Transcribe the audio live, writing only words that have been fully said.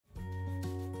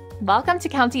Welcome to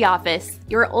County Office,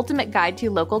 your ultimate guide to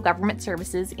local government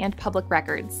services and public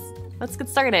records. Let's get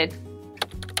started.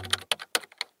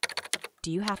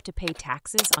 Do you have to pay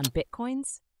taxes on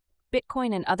Bitcoins?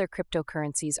 Bitcoin and other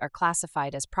cryptocurrencies are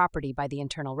classified as property by the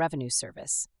Internal Revenue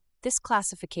Service. This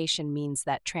classification means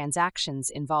that transactions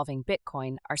involving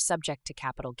Bitcoin are subject to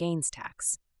capital gains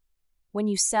tax. When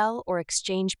you sell or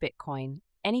exchange Bitcoin,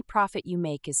 any profit you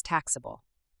make is taxable.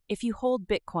 If you hold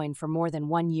Bitcoin for more than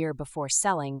 1 year before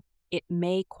selling, it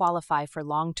may qualify for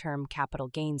long-term capital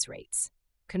gains rates.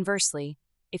 Conversely,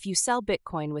 if you sell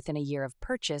Bitcoin within a year of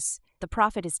purchase, the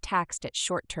profit is taxed at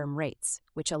short-term rates,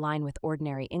 which align with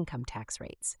ordinary income tax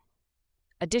rates.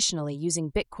 Additionally,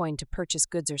 using Bitcoin to purchase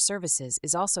goods or services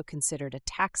is also considered a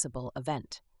taxable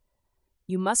event.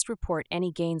 You must report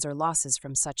any gains or losses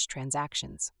from such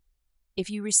transactions. If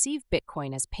you receive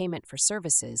Bitcoin as payment for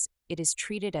services, it is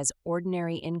treated as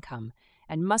ordinary income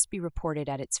and must be reported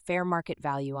at its fair market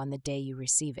value on the day you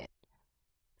receive it.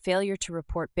 Failure to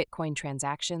report Bitcoin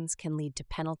transactions can lead to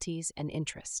penalties and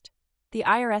interest. The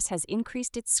IRS has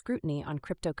increased its scrutiny on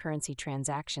cryptocurrency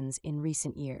transactions in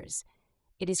recent years.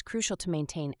 It is crucial to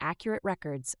maintain accurate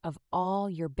records of all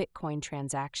your Bitcoin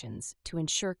transactions to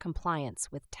ensure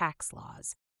compliance with tax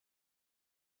laws.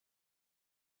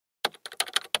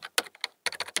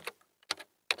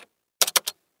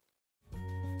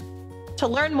 To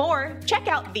learn more, check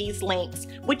out these links,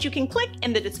 which you can click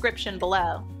in the description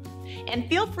below. And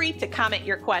feel free to comment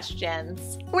your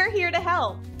questions. We're here to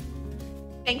help.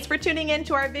 Thanks for tuning in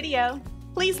to our video.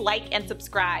 Please like and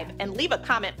subscribe and leave a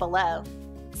comment below.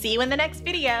 See you in the next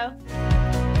video.